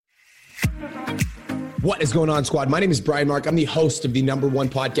What is going on, squad? My name is Brian Mark. I'm the host of the #1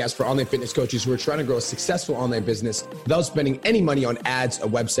 podcast for online fitness coaches who are trying to grow a successful online business without spending any money on ads, a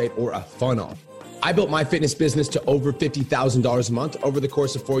website, or a funnel. I built my fitness business to over $50,000 a month over the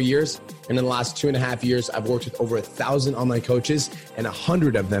course of 4 years. And in the last 2.5 years, I've worked with over 1,000 online coaches and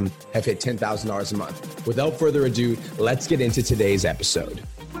 100 of them have hit $10,000 a month. Without further ado, let's get into today's episode.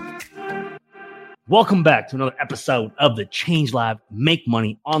 Welcome back to another episode of the Change Live Make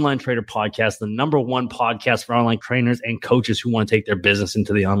Money Online Trader Podcast, the #1 podcast for online trainers and coaches who want to take their business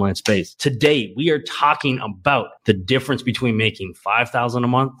into the online space. Today, we are talking about the difference between making $5,000 a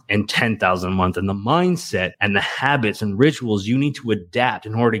month and $10,000 a month, and the mindset and the habits and rituals you need to adapt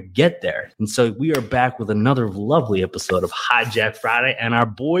in order to get there. And so we are back with another lovely episode of Hijack Friday, and our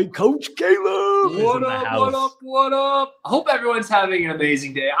boy, Coach Caleb. What up? I hope everyone's having an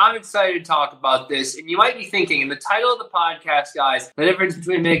amazing day. I'm excited to talk about this. And you might be thinking, in the title of the podcast, guys, the difference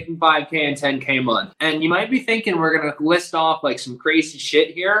between making 5K and 10K a month. And you might be thinking we're going to list off like some crazy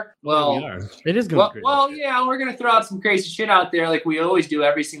shit here. Well, it is going to be crazy. Yeah, we're going to throw out some crazy shit out there like we always do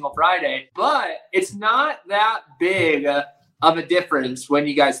every single Friday. But it's not that big of a difference when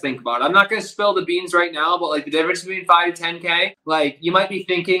you guys think about it. I'm not going to spill the beans right now, but like the difference between 5 to 10K, like you might be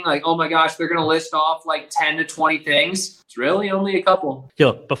thinking like, oh my gosh, they're going to list off like 10 to 20 things. It's really only a couple.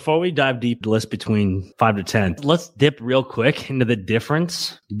 Yo, before we dive deep, the list between 5 to 10, let's dip real quick into the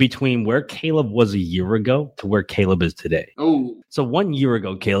difference between where Caleb was a year ago to where Caleb is today. Oh. So 1 year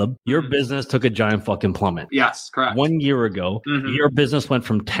ago, Caleb, your business took a giant fucking plummet. Yes, correct. 1 year ago, your business went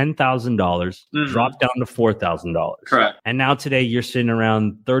from $10,000, dropped down to $4,000. Correct. And now today you're sitting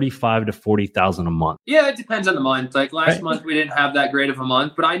around $35,000 to $40,000 a month. Yeah, it depends on the month. Like last month, we didn't have that great of a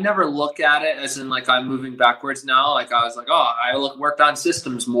month, but I never look at it as in like I'm moving backwards now. Like I was like, oh, I worked on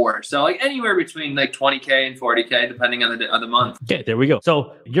systems more. So like anywhere between like 20K and 40K, depending on the month. Okay, there we go.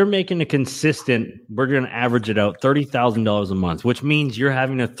 So you're making a consistent, we're going to average it out, $30,000 a month, which means you're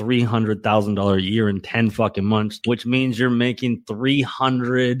having a $300,000 a year in 10 fucking months, which means you're making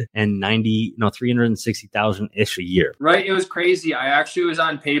 $360,000-ish a year. Right. It was crazy. I actually was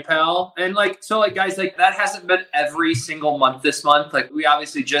on PayPal and guys, like that hasn't been every single month this month. Like we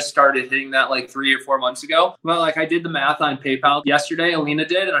obviously just started hitting that like 3 or 4 months ago. But like I did the math on PayPal yesterday, Alina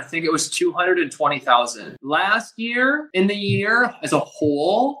did, and I think it was 220,000. Last year, in the year as a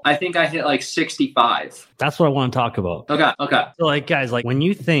whole, I think I hit like 65. That's what I want to talk about. Okay. So like guys, like when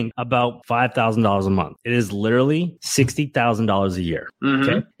you think about $5,000 a month, it is literally $60,000 a year.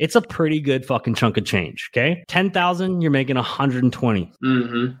 Okay. It's a pretty good fucking chunk of change. Okay. 10,000, you're making 120.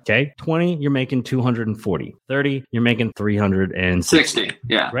 Okay. 20, you're making 240. 30, you're making 360.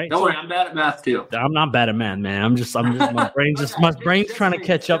 Yeah. Right. Don't worry, I'm bad at math too. I'm not bad at math, man. I'm just my brain's trying to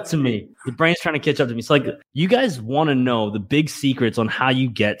catch up to me. The brain's trying to catch up to me. It's like you guys want to know the big secrets on how you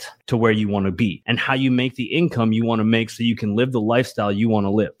get to where you want to be and how you make the income you want to make so you can live the lifestyle you want to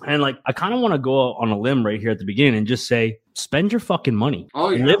live. And like I kind of want to go on a limb right here at the beginning and just say, spend your fucking money.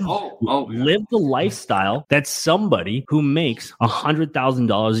 Oh, yeah. Live the lifestyle that somebody who makes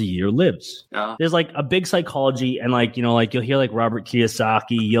 $100,000 a year lives. Yeah. There's like a big psychology and like, you know, like you'll hear like Robert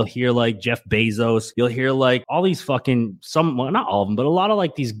Kiyosaki, you'll hear like Jeff Bezos, you'll hear like all these fucking, not all of them, but a lot of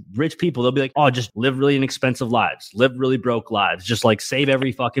like these rich people, they'll be like, oh, just live really inexpensive lives, live really broke lives, just like save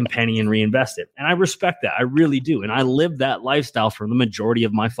every fucking penny and reinvest it. And I respect that. I really do. And I live that lifestyle for the majority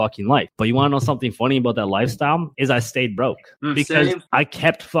of my fucking life. But you want to know something funny about that lifestyle is I stayed broke because I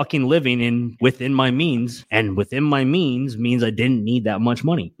kept fucking living within my means, and within my means I didn't need that much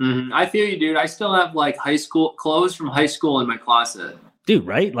money. I feel you, dude. I still have like high school clothes from high school in my closet. Dude,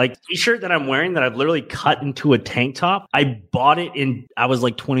 right? Like t-shirt that I'm wearing that I've literally cut into a tank top. I bought it I was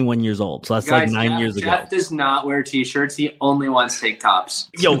like 21 years old. So that's like 9 years ago. Jeff does not wear t-shirts. He only wants tank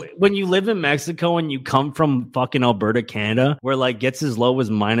tops. Yo, when you live in Mexico and you come from fucking Alberta, Canada, where like gets as low as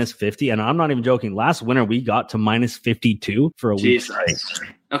 -50. And I'm not even joking. Last winter, we got to -52 for a week straight.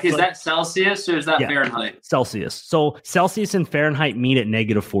 Okay, is that Celsius or is that Fahrenheit? Celsius. So Celsius and Fahrenheit meet at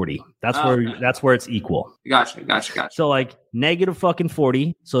 -40. That's where it's equal. Gotcha. So like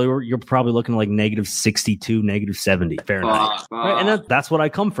 -40. So you're probably looking like -62, -70 Fahrenheit. Right? And that's what I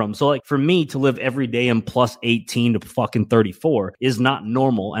come from. So like for me to live every day in +18 to fucking 34 is not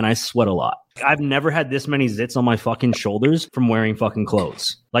normal, and I sweat a lot. I've never had this many zits on my fucking shoulders from wearing fucking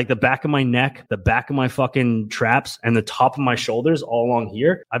clothes. like the back of my neck, the back of my fucking traps, and the top of my shoulders all along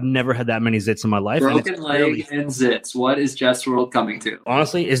here. I've never had that many zits in my life. Broken leg and zits. What is Jeff's world coming to?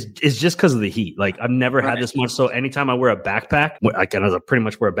 Honestly, it's just because of the heat. Like I've never had this much. So anytime I wear a backpack, I pretty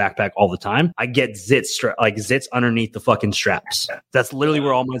much wear a backpack all the time. I get zits underneath the fucking straps. That's literally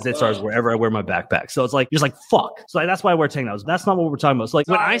where all my zits are, is wherever I wear my backpack. So it's like, just like, fuck. So like, that's why I wear tank tops. That's not what we're talking about. So like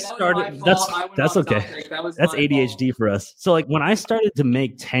when I started, that's okay. That's ADHD for us. So like when I started to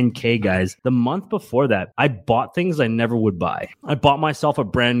make 10K, guys, the month before that, I bought things I never would buy. I bought myself a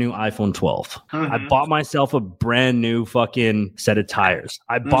brand new iPhone 12. I bought myself a brand new fucking set of tires.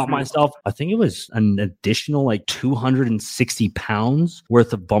 I bought myself, I think it was an additional like 260 pounds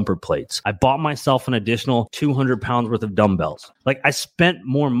worth of bumper plates. I bought myself an additional 200 pounds worth of dumbbells. Like I spent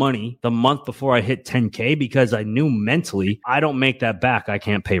more money the month before I hit 10K because I knew mentally I don't make that back, I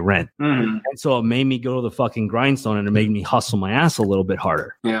can't pay rent. And so it made me go to the fucking grindstone, and it made me hustle my ass a little bit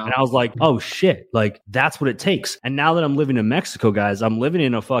harder. Yeah. And I was like, oh shit, like that's what it takes. And now that I'm living in Mexico, guys, I'm living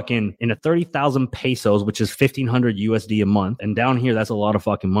in a 30,000 pesos, which is 1,500 USD a month. And down here, that's a lot of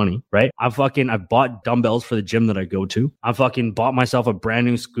fucking money, right? I've bought dumbbells for the gym that I go to. I fucking bought myself a brand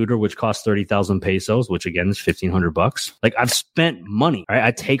new scooter, which costs 30,000 pesos, which again is $1,500. Like I've spent money, right?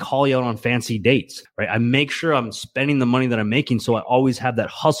 I take Holly out on fancy dates, right? I make sure I'm spending the money that I'm making. So I always have that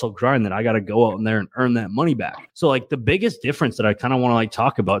hustle grind that I got to go out in there and earn that money back. So like the biggest difference that I kind of want to like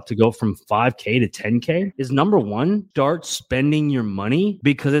talk about to go from 5K to 10K is, number one, start spending your money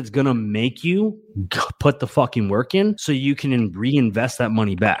because it's going to make you put the fucking work in so you can reinvest that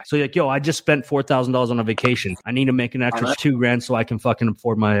money back. So you're like, yo, I just spent $4,000 on a vacation. I need to make an extra $2,000 so I can fucking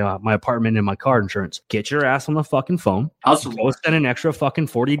afford my my apartment and my car insurance. Get your ass on the fucking phone. Go send an extra fucking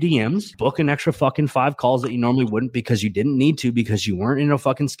 40 DMs. Book an extra fucking 5 calls that you normally wouldn't because you didn't need to because you weren't in a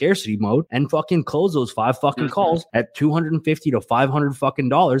fucking scarcity mode, and fucking close those 5 fucking calls at $250 to $500 fucking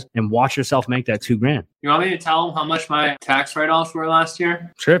dollars and watch yourself make that $2,000. You want me to tell them how much my tax write-offs were last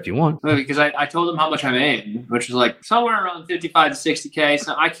year? Sure, if you want. Because I told them how much I made, which was like somewhere around 55 to 60K.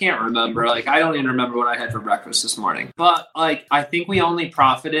 So I can't remember. Like, I don't even remember what I had for breakfast this morning. But like, I think we only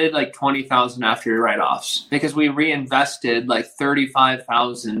profited like 20,000 after write-offs because we reinvested like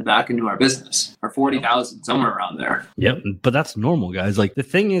 35,000 back into our business, or 40,000, somewhere around there. Yep. But that's normal, guys. Like the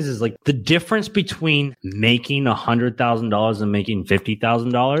thing is like the difference between making $100,000 and making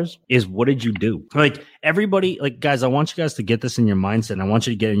 $50,000 is, what did you do? Like, everybody, like, guys, I want you guys to get this in your mindset, and I want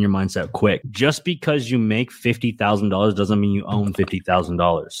you to get in your mindset quick. Just because you make $50,000 doesn't mean you own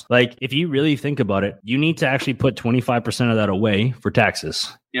 $50,000. Like, if you really think about it, you need to actually put 25% of that away for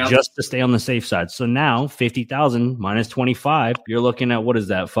taxes. Yep. Just to stay on the safe side. So now 50,000 minus 25, you're looking at, what is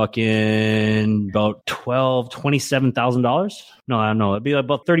that? Fucking about $27,000? No, I don't know. It'd be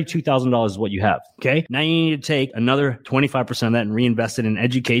about $32,000 is what you have. Okay. Now you need to take another 25% of that and reinvest it in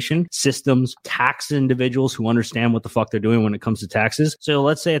education, systems, tax individuals who understand what the fuck they're doing when it comes to taxes. So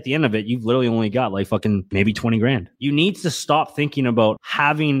let's say at the end of it, you've literally only got like fucking maybe 20 grand. You need to stop thinking about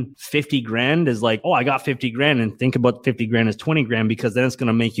having 50 grand as like, oh, I got 50 grand, and think about 50 grand as 20 grand, because then it's going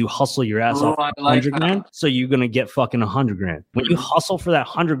to make you hustle your ass off 100 grand. So you're going to get fucking 100 grand. When you hustle for that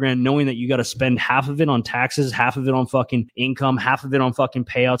 100 grand, knowing that you got to spend half of it on taxes, half of it on fucking income, half of it on fucking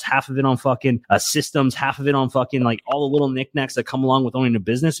payouts, half of it on fucking systems, half of it on fucking like all the little knickknacks that come along with owning a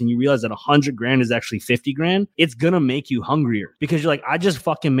business, and you realize that 100 grand is actually 50 grand, it's going to make you hungrier because you're like, I just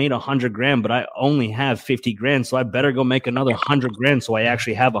fucking made 100 grand, but I only have 50 grand. So I better go make another 100 grand so I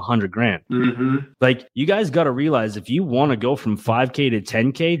actually have 100 grand. Like, you guys got to realize, if you want to go from 5K to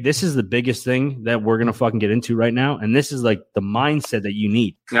 10K, this is the biggest thing that we're going to fucking get into right now. And this is like the mindset that you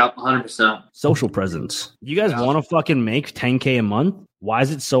need. Yep, 100%. Social presence. You guys want to fucking make 10K a month? Why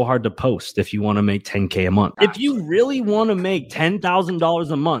is it so hard to post if you want to make 10K a month? If you really want to make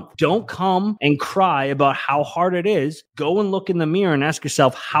 $10,000 a month, don't come and cry about how hard it is. Go and look in the mirror and ask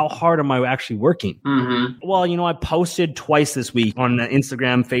yourself, how hard am I actually working? Well, you know, I posted twice this week on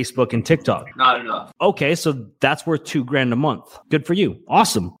Instagram, Facebook, and TikTok. Not enough. Okay, so that's worth $2,000 a month. Good for you.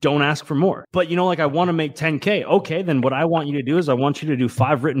 Awesome. Don't ask for more. But you know, like, I want to make 10K. Okay, then what I want you to do is I want you to do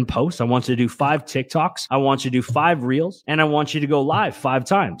 5 written posts. I want you to do 5 TikToks. I want you to do 5 reels, and I want you to go live 5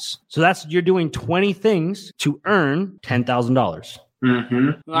 times. So you're doing 20 things to earn $10,000.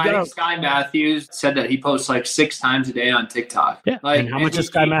 Well, I think Sky Matthews said that he posts like 6 times a day on TikTok. Yeah. Like, and how much is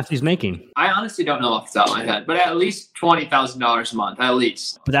Sky Matthews making? I honestly don't know off the top of my head, but at least $20,000 a month, at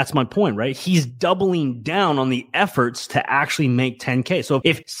least. But that's my point, right? He's doubling down on the efforts to actually make 10K. So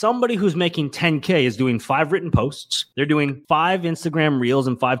if somebody who's making 10K is doing 5 written posts, they're doing 5 Instagram reels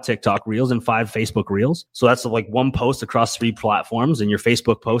and 5 TikTok reels and 5 Facebook reels. So that's like 1 post across 3 platforms, and your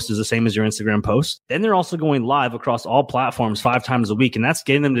Facebook post is the same as your Instagram post. Then they're also going live across all platforms 5 times $1,000 a week, and that's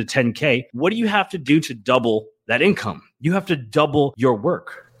getting them to 10K. What do you have to do to double that income? You have to double your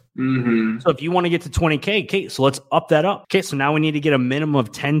work. Mm-hmm. So if you want to get to 20K, okay, so let's up that up. Okay, so now we need to get a minimum of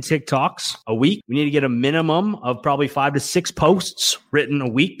 10 TikToks a week. We need to get a minimum of probably 5 to 6 posts written a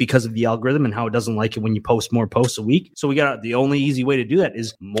week because of the algorithm and how it doesn't like it when you post more posts a week. So we got the only easy way to do that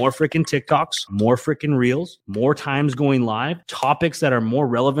is more freaking TikToks, more freaking reels, more times going live, topics that are more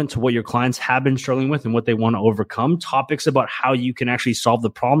relevant to what your clients have been struggling with and what they want to overcome, topics about how you can actually solve the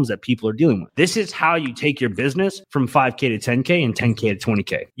problems that people are dealing with. This is how you take your business from 5K to 10K and 10K to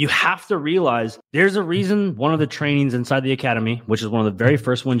 20K. You have to realize there's a reason one of the trainings inside the academy, which is one of the very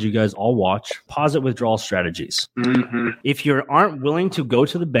first ones you guys all watch, deposit withdrawal strategies. Mm-hmm. If you aren't willing to go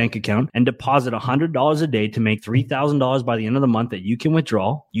to the bank account and deposit $100 a day to make $3,000 by the end of the month that you can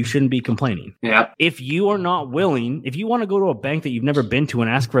withdraw, you shouldn't be complaining. Yeah. If you are not willing, if you want to go to a bank that you've never been to and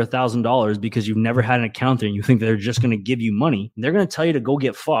ask for $1,000 because you've never had an account there and you think they're just going to give you money, they're going to tell you to go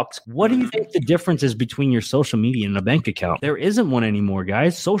get fucked. What do you think the difference is between your social media and a bank account? There isn't one anymore,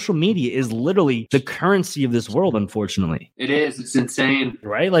 guys. Social media is literally the currency of this world, unfortunately. It is. It's insane.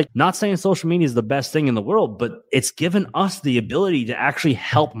 Right? Like, not saying social media is the best thing in the world, but it's given us the ability to actually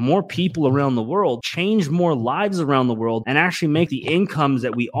help more people around the world, change more lives around the world, and actually make the incomes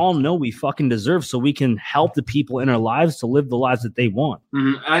that we all know we fucking deserve so we can help the people in our lives to live the lives that they want.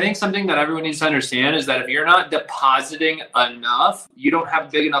 Mm-hmm. And I think something that everyone needs to understand is that if you're not depositing enough, you don't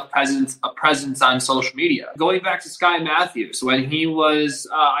have big enough a presence on social media. Going back to Sky Matthews, when he was,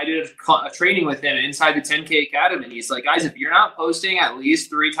 I did a training with him inside the 10K Academy. He's like, guys, if you're not posting at least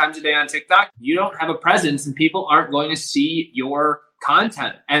 3 times a day on TikTok, you don't have a presence and people aren't going to see your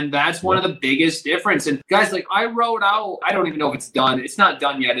content. And that's one of the biggest difference. And guys, like I wrote out, I don't even know if it's done. It's not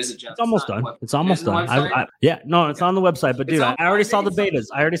done yet, is it, Jeff? It's almost done. It's almost done. It's on the website. But dude, I already saw the betas.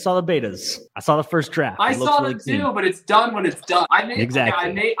 I saw the first draft. I saw them too, but it's done when it's done. I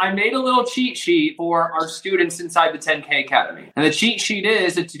made a little cheat sheet for our students inside the 10K Academy. And the cheat sheet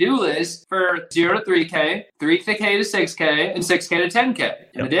is a to-do list for 0 to 3K, 3K to 6K, and 6K to 10K.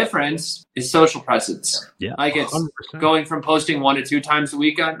 And the difference is social presence. Yeah. Like it's 100%. Going from posting 1 to 2 times a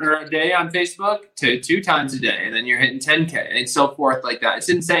week or a day on Facebook to 2 times a day. And then you're hitting 10K and so forth like that. It's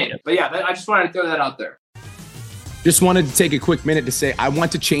insane. But yeah, I just wanted to throw that out there. Just wanted to take a quick minute to say, I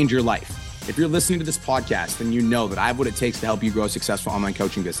want to change your life. If you're listening to this podcast, then you know that I have what it takes to help you grow a successful online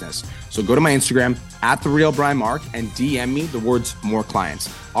coaching business. So go to my Instagram @TheRealBrianMark and DM me the words more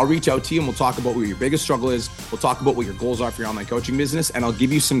clients. I'll reach out to you and we'll talk about what your biggest struggle is. We'll talk about what your goals are for your online coaching business, and I'll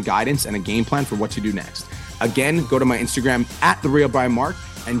give you some guidance and a game plan for what to do next. Again, go to my Instagram @TheRealBrianMark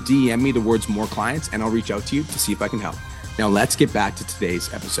and DM me the words more clients, and I'll reach out to you to see if I can help. Now let's get back to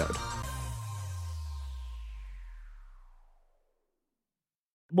today's episode.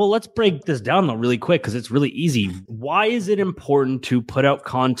 Well, let's break this down though really quick because it's really easy. Why is it important to put out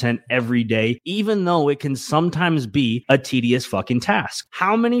content every day, even though it can sometimes be a tedious fucking task?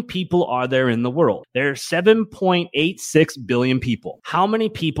 How many people are there in the world? There are 7.86 billion people. How many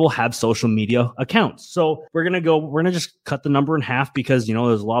people have social media accounts? So we're going to just cut the number in half because, you know,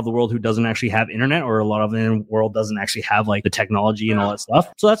 there's a lot of the world who doesn't actually have internet, or a lot of the world doesn't actually have like the technology and all that stuff.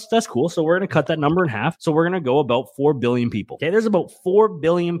 So that's cool. So we're going to cut that number in half. So we're going to go about 4 billion people. Okay. There's about 4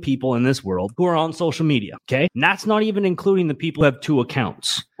 billion people in this world who are on social media. Okay. And that's not even including the people who have 2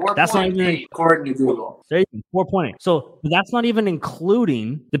 accounts. That's not even according to Google. There you go, 4.8. So that's not even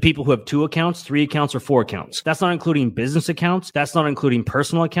including the people who have 2 accounts, 3 accounts, or 4 accounts. That's not including business accounts. That's not including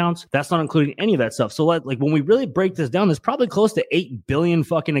personal accounts. That's not including any of that stuff. So like when we really break this down, there's probably close to 8 billion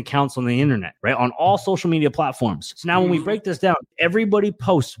fucking accounts on the internet, right? On all social media platforms. So now when we break this down, everybody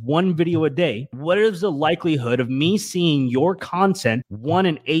posts 1 video a day. What is the likelihood of me seeing your content? 1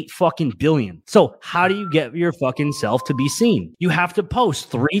 in 8 fucking billion. So how do you get your fucking self to be seen? You have to post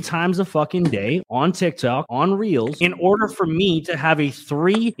 3 times a fucking day on TikTok, on Reels, in order for me to have a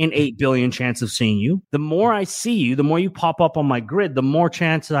 3 in 8 billion chance of seeing you. The more I see you, the more you pop up on my grid, the more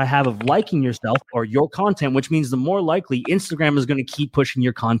chances I have of liking yourself or your content, which means the more likely Instagram is going to keep pushing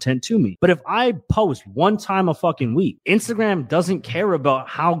your content to me. But if I post 1 time a fucking week, Instagram doesn't care about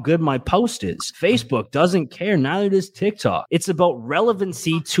how good my post is. Facebook doesn't care. Neither does TikTok. It's about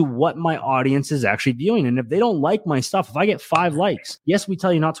relevancy to what my audience is actually viewing. And if they don't like my stuff, if I get 5 likes, yes, we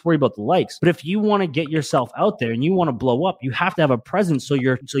tell you not to worry about the likes, but if you want to get yourself out there and you want to blow up, you have to have a presence so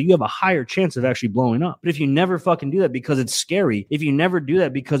you have a higher chance of actually blowing up. But if you never fucking do that because it's scary, if you never do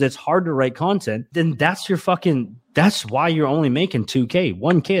that because it's hard to write content, then that's your fucking That's why you're only making 2K,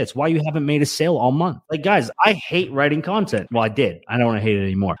 1K. That's why you haven't made a sale all month. Like, guys, I hate writing content. Well, I did. I don't want to hate it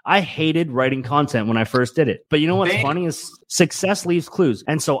anymore. I hated writing content when I first did it. But you know what's funny is success leaves clues.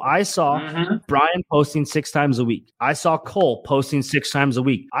 And so I saw Brian posting 6 times a week. I saw Cole posting 6 times a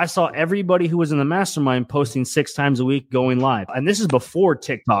week. I saw everybody who was in the mastermind posting 6 times a week going live. And this is before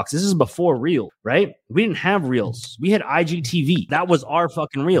TikToks. This is before Reel, right? We didn't have Reels. We had IGTV. That was our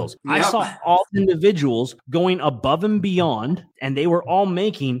fucking Reels. Yep. I saw all individuals going above and beyond, and they were all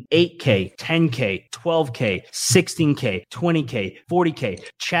making 8K, 10K, 12K, 16K, 20K, 40K.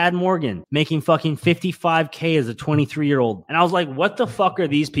 Chad Morgan making fucking 55K as a 23-year-old. And I was like, what the fuck are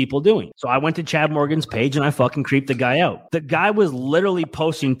these people doing? So I went to Chad Morgan's page and I fucking creeped the guy out. The guy was literally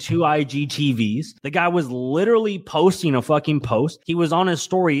posting 2 IGTVs. The guy was literally posting a fucking post. He was on his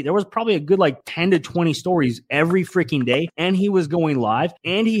story. There was probably a good like 10 to 20 stories every freaking day. And he was going live.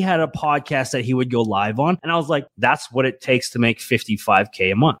 And he had a podcast that he would go live on. And I was like, that's what it takes to make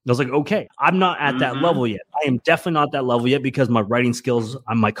 55K a month. I was like, okay, I'm not at that level yet. I am definitely not at that level yet because my writing skills,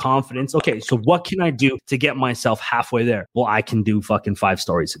 my confidence. Okay, so what can I do to get myself halfway there? Well, I can do fucking 5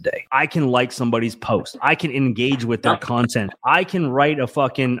 stories a day. I can like somebody's post. I can engage with their content. I can write an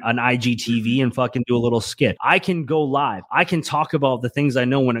IGTV and fucking do a little skit. I can go live. I can talk about the things I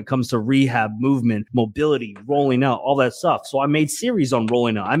know when it comes to rehab, movement, mobility, rolling out, all that stuff. So I made series on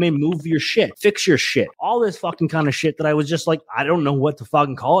rolling out. I made move your shit, fix your shit, all this fucking kind of shit that I was just like, I don't know what to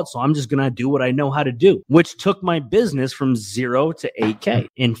fucking call it. So I'm just going to do what I know how to do, which took my business from 0 to 8K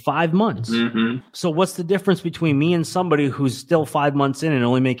in 5 months. So what's the difference between me and somebody who's still 5 months in and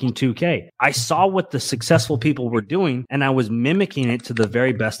only making 2K? I saw what the successful people were doing and I was mimicking it to the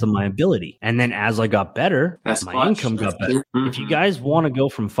very best of my ability. And then as I got better, my income got better. If you guys want to go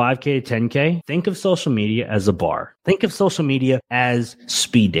from 5K to 10K, think of social media as a bar. Think of social media as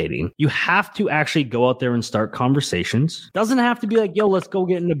speed dating. You have to actually go out there and start conversations. Doesn't have to be like, yo, let's go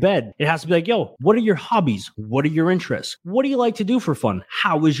get into bed. It has to be like, yo, what are your hobbies? What are your interests? What do you like to do for fun?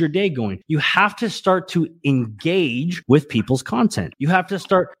 How is your day going? You have to start to engage with people's content. You have to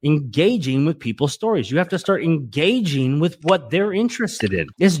start engaging with people's stories. You have to start engaging with what they're interested in.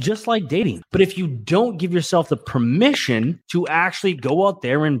 It's just like dating. But if you don't give yourself the permission to actually go out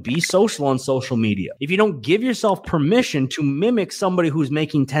there and be social on social media, if you don't give yourself permission to mimic somebody who's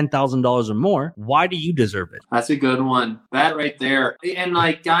making $10,000 or more, why do you deserve it? That's a good one. That right there. And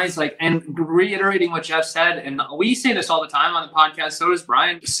like, guys, like, and reiterating what Jeff said, and we say this all the time on the podcast, so does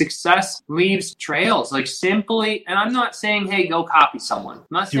Brian, success leaves trails. Like simply, and I'm not saying, hey, go copy someone. I'm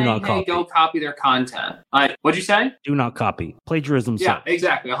not saying, hey, go copy their content. What'd you say? Do not copy. Plagiarism. Yeah,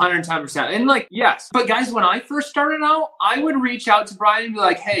 exactly. 110%. And like, yes. But guys, when I first started out, I would reach out to Brian and be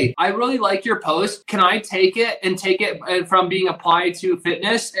like, hey, I really like your post. Can I take it from being applied to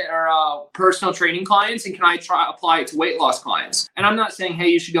fitness or personal training clients? And can I apply it to weight loss clients? And I'm not saying, hey,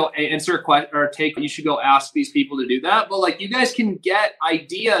 you should go answer a question or you should go ask these people to do that. But like, you guys can get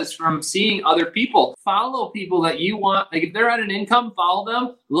ideas from seeing other people. Follow people that you want. Like if they're at an income, follow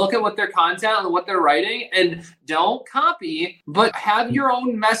them. Look at what their content and what they're writing, and don't copy, but have your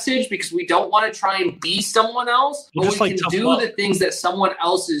own message, because we don't want to try and be someone else, but we can do the things that someone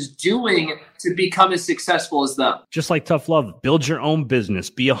else is doing to become as successful as them. Just like tough love, build your own business,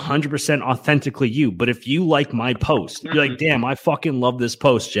 be 100% authentically you. But if you like my post, you're like, damn, I fucking love this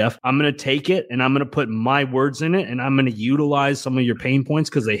post, Jeff. I'm going to take it and I'm going to put my words in it and I'm going to utilize some of your pain points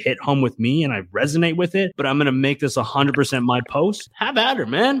because they hit home with me and I resonate with it, but I'm going to make this 100% my post. Have at her,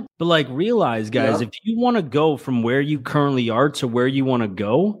 man. But like, realize, guys, if you want to go from where you currently are to where you want to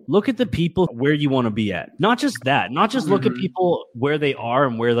go, look at the people where you want to be at. Not just that, not just look at people where they are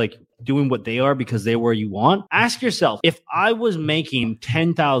and where like doing what they are because they're where you want. Ask yourself, if I was making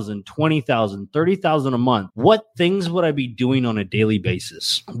 10,000, 20,000, 30,000 a month, what things would I be doing on a daily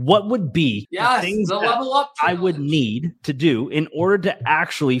basis? What would be the things that level up I would need to do in order to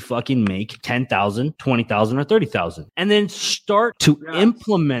actually fucking make 10,000, 20,000, or 30,000? And then start to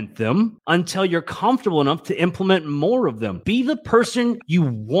implement them until you're comfortable enough to implement more of them. Be the person you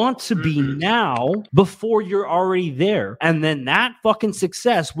want to be now before you're already there. And then that fucking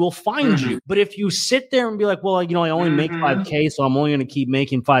success will find you. But if you sit there and be like, well, you know, I only make 5K, so I'm only going to keep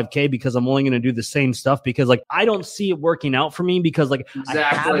making 5K because I'm only going to do the same stuff because like I don't see it working out for me because like I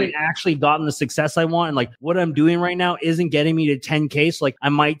haven't actually gotten the success I want, and like what I'm doing right now isn't getting me to 10K, so like I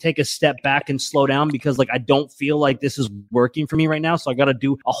might take a step back and slow down because like I don't feel like this is working for me right now, so I got to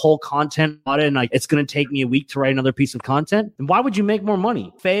do a whole content audit and like it's going to take me a week to write another piece of content. And why would you make more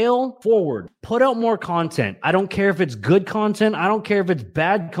money? Fail forward, put out more content. I don't care if it's good content, I don't care if it's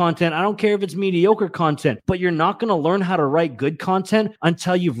bad content. content. I don't care if it's mediocre content, but you're not going to learn how to write good content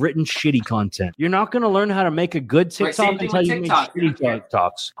until you've written shitty content. You're not going to learn how to make a good TikTok until you make shitty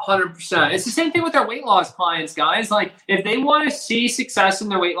TikToks. 100%. It's the same thing with our weight loss clients, guys. Like, if they want to see success in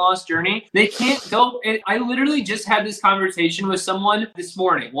their weight loss journey, they can't go. I literally just had this conversation with someone this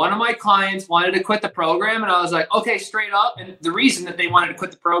morning. One of my clients wanted to quit the program, and I was like, okay, straight up. And the reason that they wanted to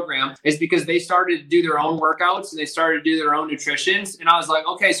quit the program is because they started to do their own workouts and they started to do their own nutritions. And I was like,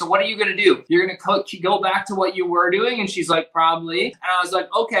 okay, so what are you going to do? You're going to go back to what you were doing? And she's like, probably. And I was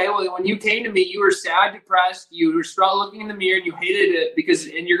like, okay, well, when you came to me, you were sad, depressed, you were looking in the mirror and you hated it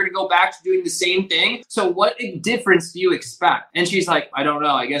and you're going to go back to doing the same thing. So what difference do you expect? And she's like, I don't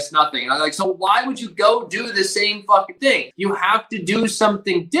know, I guess nothing. And I was like, so why would you go do the same fucking thing? You have to do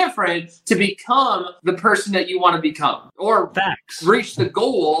something different to become the person that you want to become, or reach the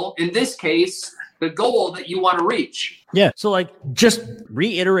goal. In this case, the goal that you want to reach. Yeah. So like just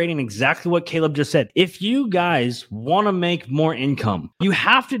reiterating exactly what Caleb just said. If you guys want to make more income, you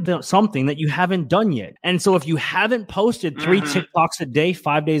have to do something that you haven't done yet. And so if you haven't posted 3 TikToks a day,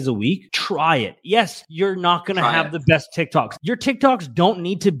 5 days a week, try it. Yes, you're not going to have the best TikToks. Your TikToks don't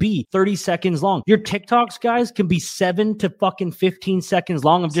need to be 30 seconds long. Your TikToks, guys, can be 7 to fucking 15 seconds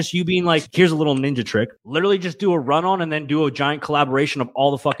long of just you being like, here's a little ninja trick. Literally just do a run on and then do a giant collaboration of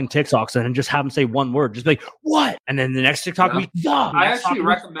all the fucking TikToks and then just have them say one word. Just be like, what? And then the next TikTok week, I actually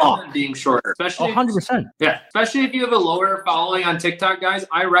recommend them being shorter, especially 100%. Yeah, especially if you have a lower following on TikTok, guys.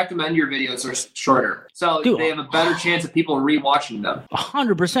 I recommend your videos are shorter, so they have a better chance of people rewatching them.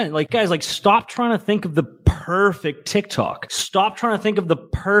 100%. Like, guys, like, stop trying to think of the perfect TikTok. Stop trying to think of the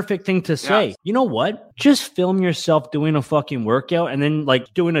perfect thing to say. Yeah. You know what? Just film yourself doing a fucking workout and then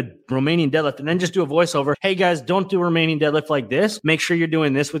like doing a Romanian deadlift and then just do a voiceover. Hey guys, don't do Romanian deadlift like this. Make sure you're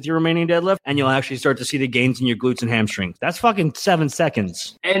doing this with your Romanian deadlift and you'll actually start to see the gains in your glutes and hamstrings. That's fucking 7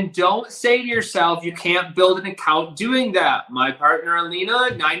 seconds. And don't say to yourself, you can't build an account doing that. My partner,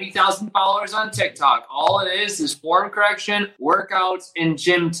 Alina, 90,000 followers on TikTok. All it is form correction, workouts, and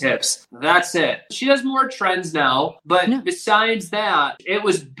gym tips. That's it. She does more trends now, but besides that, it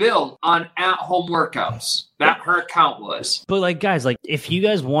was built on at-home workouts. That her account was. But like, guys, like if you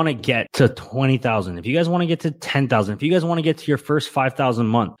guys want to get to 20,000, if you guys want to get to 10,000, if you guys want to get to your first 5,000 a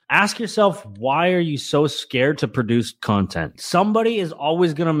month, ask yourself, why are you so scared to produce content? Somebody is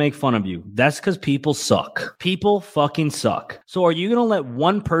always going to make fun of you. That's because people suck. People fucking suck. So are you going to let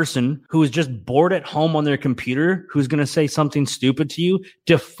one person who is just bored at home on their computer, who's going to say something stupid to you,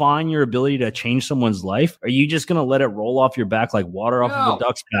 define your ability to change someone's life? Are you just going to let it roll off your back like water off of a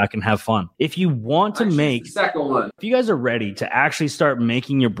duck's back and have fun? If you want to make second one. If you guys are ready to actually start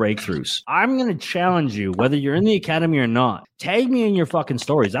making your breakthroughs, I'm going to challenge you, whether you're in the academy or not. Tag me in your fucking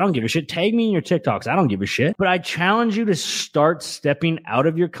stories. I don't give a shit. Tag me in your TikToks. I don't give a shit. But I challenge you to start stepping out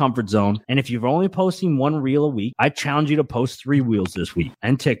of your comfort zone. And if you're only posting 1 reel a week, I challenge you to post 3 reels this week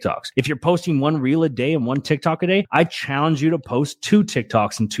and TikToks. If you're posting 1 reel a day and 1 TikTok a day, I challenge you to post 2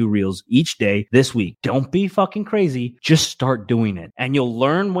 TikToks and 2 reels each day this week. Don't be fucking crazy. Just start doing it. And you'll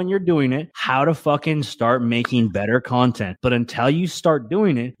learn when you're doing it how to fucking start making better content. But until you start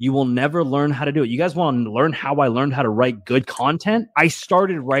doing it, you will never learn how to do it. You guys want to learn how I learned how to write good content? I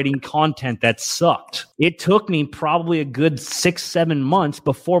started writing content that sucked. It took me probably a good 6-7 months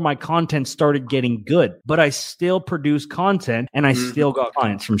before my content started getting good, but I still produce content and I still got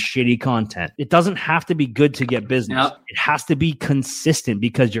clients from shitty content. It doesn't have to be good to get business. Yep. It has to be consistent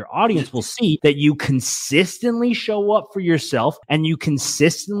because your audience will see that you consistently show up for yourself and you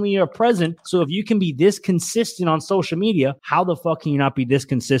consistently are present. So if you can be this consistent on social media, how the fuck can you not be this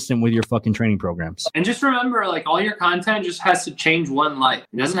consistent with your fucking training programs? And just remember, like, all your content just has to change one life.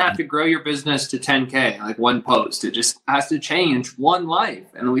 It doesn't have to grow your business to 10K, like one post. It just has to change one life.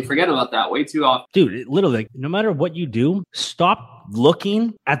 And we forget about that way too often. Dude, literally, like, no matter what you do, stop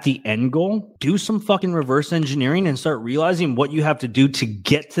looking at the end goal, do some fucking reverse engineering and start realizing what you have to do to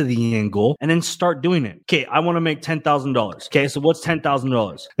get to the end goal and then start doing it. Okay, I want to make $10,000. Okay, so what's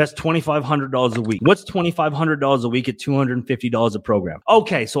 $10,000? That's $2,500 a week. What's $2,500 a week at $250 a program?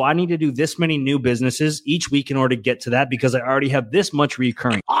 Okay, so I need to do this many new businesses each week in order to get to that because I already have this much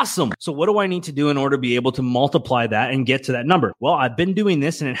recurring. Awesome. So what do I need to do in order to be able to multiply that and get to that number? Well, I've been doing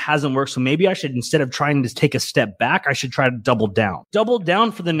this and it hasn't worked. So maybe I should, instead of trying to take a step back, I should try to double down. now. Double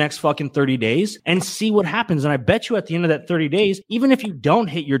down for the next fucking 30 days and see what happens. And I bet you at the end of that 30 days, even if you don't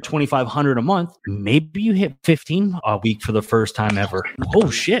hit your 2,500 a month, maybe you hit 15 a week for the first time ever. Oh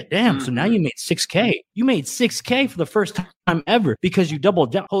shit, damn. So now you made 6K. You made 6K for the first time ever because you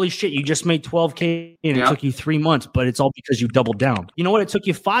doubled down. Holy shit, you just made 12K and it took you 3 months, but it's all because you doubled down. You know what? It took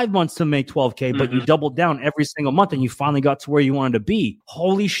you 5 months to make 12K, but you doubled down every single month and you finally got to where you wanted to be.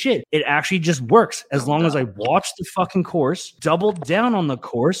 Holy shit. It actually just works as long as I watch the fucking course, double down on the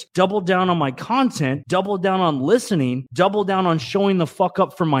course, double down on my content, double down on listening, double down on showing the fuck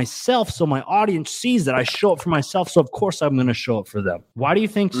up for myself so my audience sees that I show up for myself. So of course I'm going to show up for them. Why do you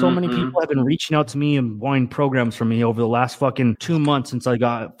think so many people have been reaching out to me and wanting programs from me over the last fucking 2 months since I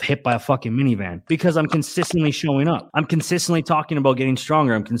got hit by a fucking minivan? Because I'm consistently showing up. I'm consistently talking about getting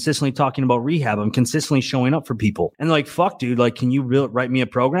stronger. I'm consistently talking about rehab. I'm consistently showing up for people. And like, fuck, dude, like, can you write me a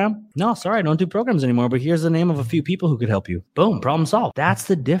program? No, sorry, I don't do programs anymore, but here's the name of a few people who could help you. Boom, problem solved. That's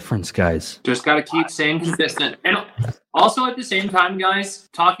the difference, guys. Just got to keep staying consistent. And also at the same time, guys,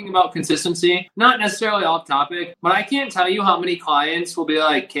 talking about consistency, not necessarily off topic, but I can't tell you how many clients will be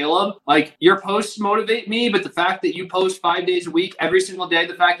like, Caleb, like your posts motivate me, but the fact that you post 5 days a week, every single day,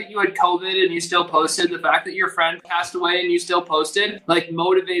 the fact that you had COVID and you still posted, the fact that your friend passed away and you still posted, like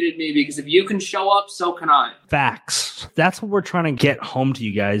motivated me, because if you can show up, so can I. Facts. That's what we're trying to get home to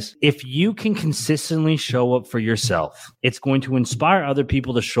you guys. If you can consistently show up for yourself, it's going to inspire other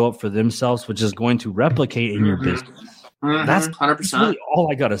people to show up for themselves, which is going to replicate in your business. That's 100%. Really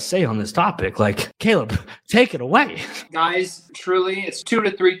all I got to say on this topic. Like, Caleb, take it away. Guys, truly, it's 2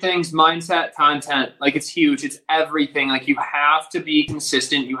 to 3 things: mindset, content. Like, it's huge. It's everything. Like, you have to be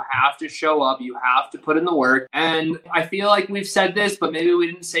consistent. You have to show up. You have to put in the work. And I feel like we've said this, but maybe we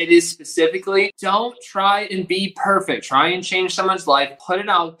didn't say this specifically. Don't try and be perfect. Try and change someone's life. Put it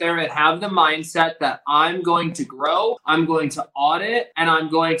out there and have the mindset that I'm going to grow, I'm going to audit, and I'm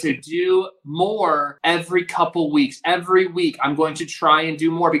going to do more every couple weeks. Every week, I'm going to try and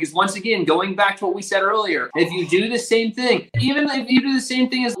do more, because once again, going back to what we said earlier, if you do the same thing, even if you do the same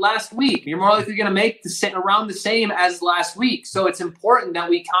thing as last week, you're more likely going to make around the same as last week. So it's important that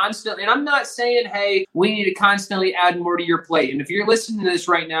we constantly, and I'm not saying, hey, we need to constantly add more to your plate. And if you're listening to this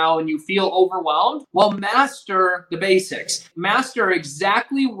right now and you feel overwhelmed, well, master the basics. Master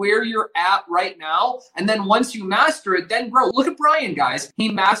exactly where you're at right now. And then once you master it, then bro, look at Brian, guys. He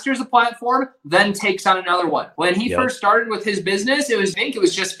masters a platform, then takes on another one. When he first started with his business, I think it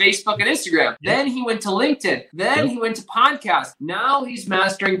was just Facebook and Instagram. Then he went to LinkedIn. Then he went to podcasts. Now he's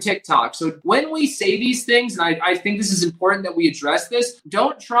mastering TikTok. So when we say these things, and I think this is important that we address this,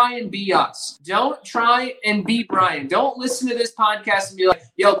 don't try and be us. Don't try and be Brian. Don't listen to this podcast and be like,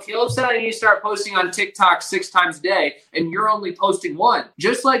 yo, Caleb said I need to start posting on TikTok 6 times a day, and you're only posting 1.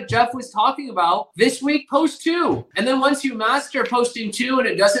 Just like Jeff was talking about, this week, post 2. And then once you master posting 2 and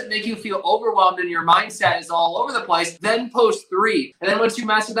it doesn't make you feel overwhelmed and your mindset is all over the place, then post 3. And then once you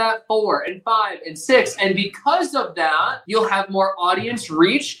master that, 4 and 5 and 6. And because of that, you'll have more audience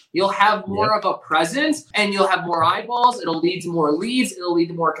reach. You'll have more of a presence, and you'll have more eyeballs. It'll lead to more leads. It'll lead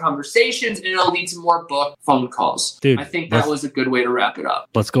to more conversations, and it'll lead to more book phone calls. Dude, I think that was a good way to wrap it up.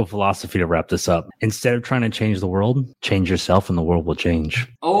 Let's go philosophy to wrap this up. Instead of trying to change the world, change yourself and the world will change.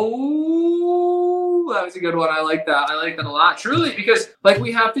 Oh, that was a good one. I like that. I like that a lot. Truly, because like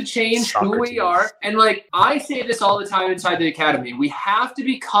we have to change who we are. And like I say this all the time inside the academy, we have to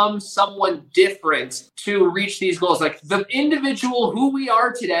become someone different to reach these goals. Like the individual who we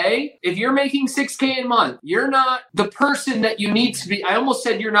are today, if you're making 6K a month, you're not the person that you need to be. I almost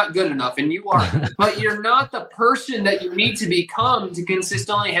said you're not good enough, and you are, but you're not the person that you need to become to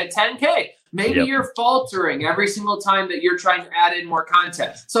consistently hit 10K. Maybe you're faltering every single time that you're trying to add in more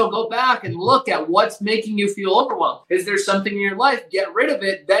content. So go back and look at what's making you feel overwhelmed. Is there something in your life? Get rid of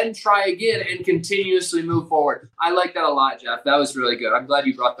it, then try again and continuously move forward. I like that a lot, Jeff. That was really good. I'm glad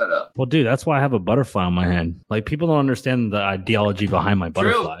you brought that up. Well, dude, that's why I have a butterfly on my hand. Like people don't understand the ideology behind my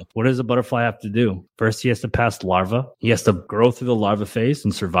butterfly. True. What does a butterfly have to do? First, he has to pass larva. He has to grow through the larva phase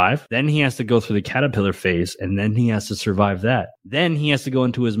and survive. Then he has to go through the caterpillar phase, and then he has to survive that. Then he has to go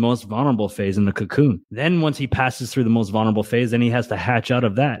into his most vulnerable phase in the cocoon. Then once he passes through the most vulnerable phase, then he has to hatch out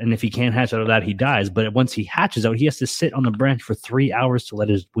of that. And if he can't hatch out of that, he dies. But once he hatches out, he has to sit on the branch for 3 hours to let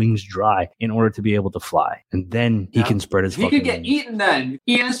his wings dry in order to be able to fly. And then he can spread his fucking wings. He could get wings. Eaten then.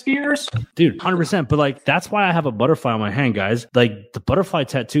 Eospheres? Dude, 100%. But like, that's why I have a butterfly on my hand, guys. Like the butterfly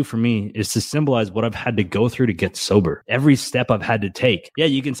tattoo for me is to symbolize what I've had to go through to get sober. Every step I've had to take. Yeah,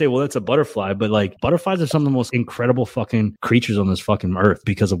 you can say, well, that's a butterfly. But like butterflies are some of the most incredible fucking creatures creatures on this fucking earth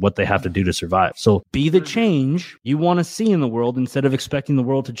because of what they have to do to survive. So be the change you want to see in the world instead of expecting the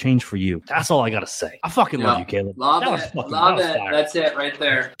world to change for you. That's all I got to say. I fucking love you, Caleb. Love it. That's it right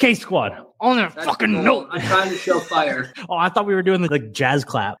there. K-Squad. On that fucking note. I'm trying to show fire. Oh, I thought we were doing the jazz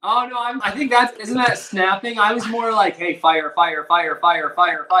clap. Oh, no, I think isn't that snapping? I was more like, hey, fire, fire, fire, fire,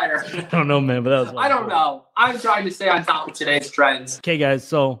 fire, fire. I don't know, man, but that was I don't know. I'm trying to stay on top of today's trends. Okay, guys,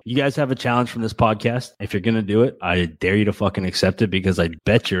 so you guys have a challenge from this podcast. If you're going to do it, I dare you to fucking accept it because I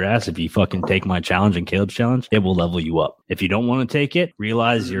bet your ass if you fucking take my challenge and Caleb's challenge, it will level you up. If you don't want to take it,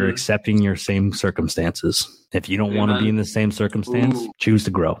 realize you're accepting your same circumstances. If you don't want to be in the same circumstance, choose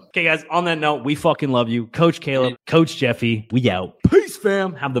to grow. Okay, guys, on that note, we fucking love you. Coach Caleb, Coach Jeffy, we out. Peace,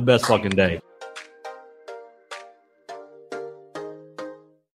 fam. Have the best fucking day.